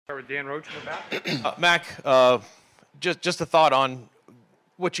With Dan Roach in the back. Mac, just a thought on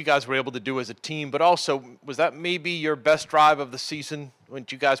what you guys were able to do as a team, but also was that maybe your best drive of the season when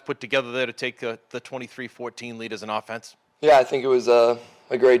you guys put together there to take the 23-14 lead as an offense? Yeah, I think it was a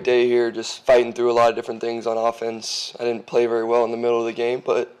great day here, just fighting through a lot of different things on offense. I didn't play very well in the middle of the game,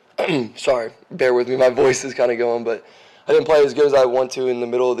 but sorry, bear with me, my voice is kind of going, but I didn't play as good as I want to in the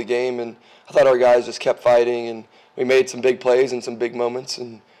middle of the game, and I thought our guys just kept fighting, and we made some big plays and some big moments,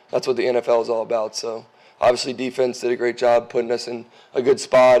 and that's what the NFL is all about. So obviously defense did a great job putting us in a good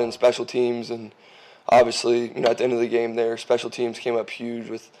spot and special teams, and obviously, at the end of the game there, special teams came up huge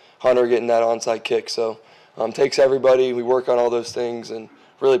with Hunter getting that onside kick. So takes everybody. We work on all those things, and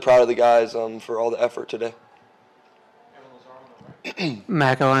really proud of the guys for all the effort today.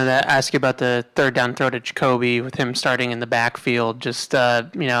 Mac, I wanted to ask you about the third down throw to Jacoby with him starting in the backfield. Just,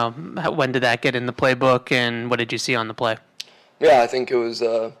 when did that get in the playbook, and what did you see on the play? Yeah, I think it was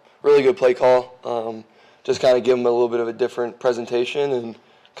a really good play call. Just kind of give him a little bit of a different presentation and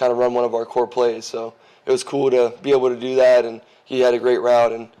kind of run one of our core plays. So it was cool to be able to do that, and he had a great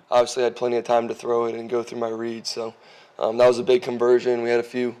route, and obviously had plenty of time to throw it and go through my reads. So that was a big conversion. We had a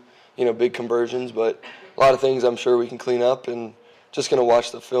few, big conversions, but a lot of things I'm sure we can clean up, and just going to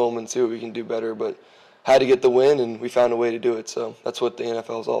watch the film and see what we can do better. But had to get the win, and we found a way to do it. So that's what the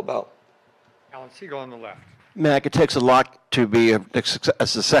NFL is all about. Alan Siegel on the left. Mac, it takes a lot to be a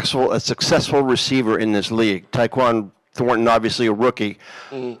successful receiver in this league. Tyquan Thornton, obviously a rookie.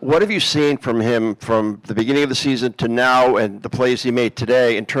 Mm-hmm. What have you seen from him from the beginning of the season to now and the plays he made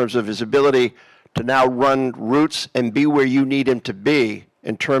today in terms of his ability to now run routes and be where you need him to be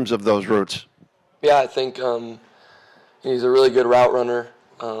in terms of those routes? Yeah, I think he's a really good route runner,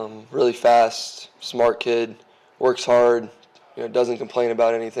 really fast, smart kid, works hard, doesn't complain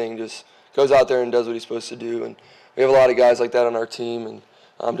about anything, just goes out there and does what he's supposed to do. And we have a lot of guys like that on our team, and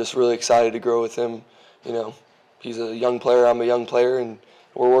I'm just really excited to grow with him. He's a young player, I'm a young player, and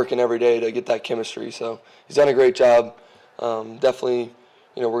we're working every day to get that chemistry. So he's done a great job. Definitely,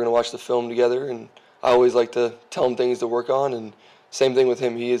 we're going to watch the film together, and I always like to tell him things to work on. And same thing with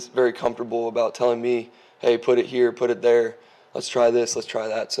him. He is very comfortable about telling me, hey, put it here, put it there. Let's try this, let's try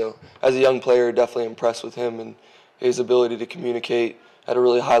that. So as a young player, definitely impressed with him and his ability to communicate at a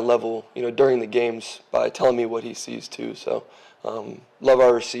really high level, during the games by telling me what he sees too. So love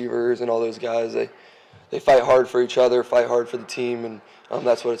our receivers and all those guys. They fight hard for each other, fight hard for the team, and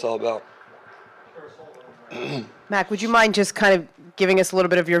that's what it's all about. Mac, would you mind just kind of giving us a little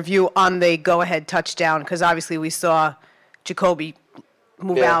bit of your view on the go-ahead touchdown? Because obviously we saw Jacoby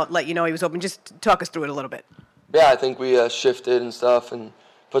move out, let you know he was open. Just talk us through it a little bit. Yeah, I think we shifted and stuff, and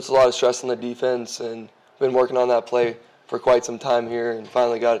puts a lot of stress on the defense, and been working on that play for quite some time here, and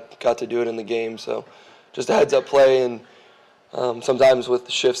finally got to do it in the game. So just a heads-up play, and sometimes with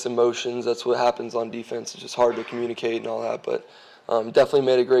the shifts and motions, that's what happens on defense. It's just hard to communicate and all that, but definitely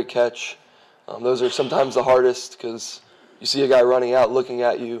made a great catch. Those are sometimes the hardest because you see a guy running out looking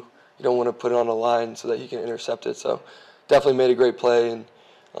at you. You don't want to put it on the line so that he can intercept it. So definitely made a great play, and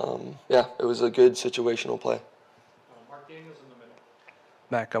it was a good situational play.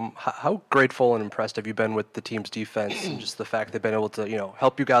 Mac, how grateful and impressed have you been with the team's defense and just the fact they've been able to,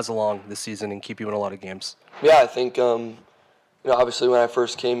 help you guys along this season and keep you in a lot of games? Yeah, I think, obviously when I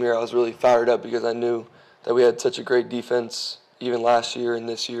first came here, I was really fired up because I knew that we had such a great defense even last year and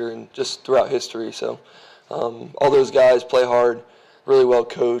this year and just throughout history. So all those guys play hard, really well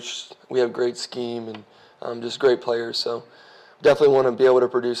coached. We have great scheme and just great players. So definitely want to be able to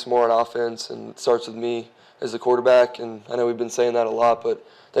produce more on offense, and it starts with me as the quarterback, and I know we've been saying that a lot, but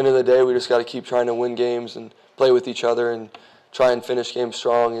at the end of the day, we just got to keep trying to win games and play with each other and try and finish games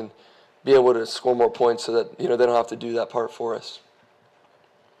strong and be able to score more points so that, they don't have to do that part for us.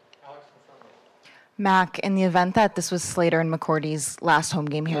 Mac, in the event that this was Slater and McCourty's last home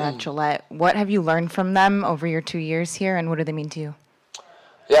game here at Gillette, what have you learned from them over your 2 years here, and what do they mean to you?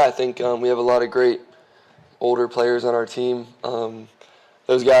 Yeah, I think we have a lot of great older players on our team.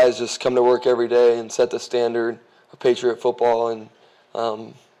 Those guys just come to work every day and set the standard of Patriot football, and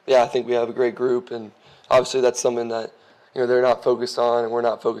I think we have a great group, and obviously that's something that they're not focused on and we're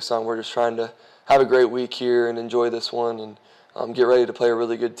not focused on. We're just trying to have a great week here and enjoy this one and get ready to play a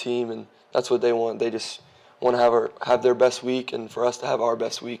really good team, and that's what they want. They just want to have their best week and for us to have our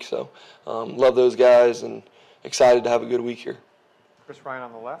best week. So love those guys and excited to have a good week here. Chris Ryan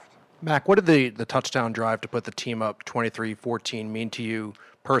on the left. Mac, what did the touchdown drive to put the team up 23-14 mean to you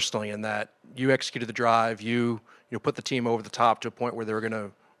personally, in that you executed the drive, you put the team over the top to a point where they were going to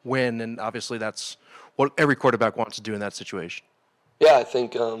win, and obviously that's what every quarterback wants to do in that situation? Yeah, I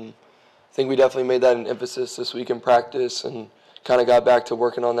think we definitely made that an emphasis this week in practice, and kind of got back to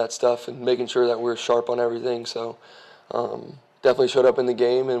working on that stuff and making sure that we're sharp on everything. So definitely showed up in the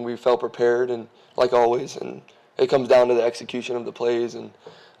game, and we felt prepared, and like always. And it comes down to the execution of the plays, and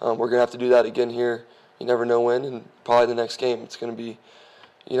we're going to have to do that again here. You never know when, and probably the next game. It's going to be,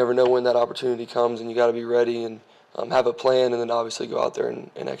 you never know when that opportunity comes, and you got to be ready and have a plan, and then obviously go out there and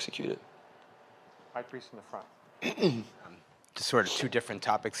execute it. Mike Reese in the front. Just sort of two different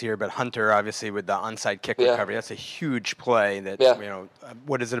topics here, but Hunter, obviously, with the onside kick Yeah. recovery, that's a huge play. That Yeah.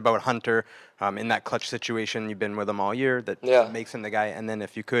 What is it about Hunter in that clutch situation? You've been with him all year that makes him the guy. And then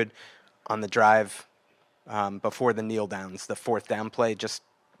if you could, on the drive before the kneel downs, the fourth down play, just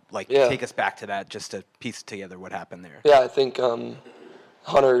take us back to that, just to piece together what happened there. Yeah, I think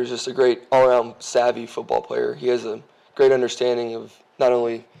Hunter is just a great all-around savvy football player. He has a great understanding of not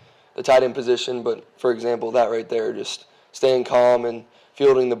only the tight end position, but, for example, that right there, just staying calm and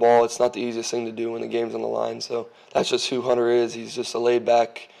fielding the ball. It's not the easiest thing to do when the game's on the line. So that's just who Hunter is. He's just a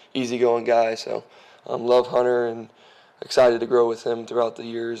laid-back, easygoing guy. So love Hunter and excited to grow with him throughout the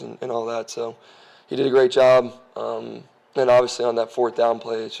years and all that. So he did a great job. And obviously on that fourth down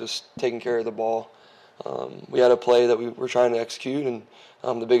play, it's just taking care of the ball. We had a play that we were trying to execute, and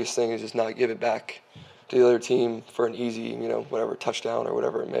the biggest thing is just not give it back to the other team for an easy, whatever, touchdown or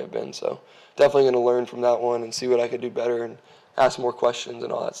whatever it may have been. So definitely going to learn from that one and see what I could do better and ask more questions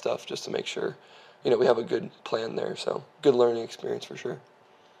and all that stuff just to make sure, we have a good plan there. So good learning experience for sure.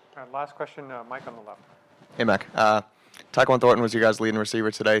 All right, last question, Mike on the left. Hey, Mac. Tyquan Thornton was your guys' leading receiver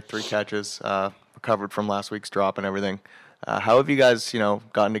today, 3 catches, recovered from last week's drop and everything. How have you guys,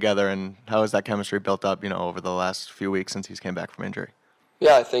 gotten together, and how has that chemistry built up, over the last few weeks since he's came back from injury?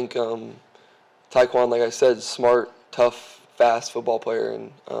 Yeah, I think Tyquan, like I said, is smart, tough, fast football player,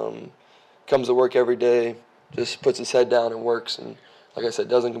 and comes to work every day, just puts his head down and works, and like I said,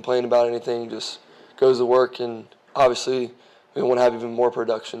 doesn't complain about anything, just goes to work, and obviously we want to have even more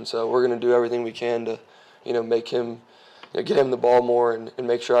production, so we're going to do everything we can to, make him, get him the ball more and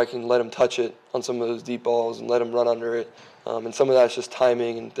make sure I can let him touch it on some of those deep balls and let him run under it. And some of that's just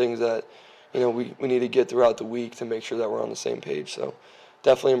timing and things that, we need to get throughout the week to make sure that we're on the same page. So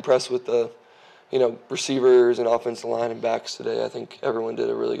definitely impressed with the, receivers and offensive line and backs today. I think everyone did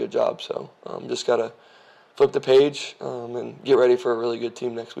a really good job. So just got to flip the page and get ready for a really good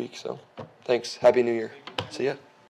team next week. So thanks. Happy New Year. See ya.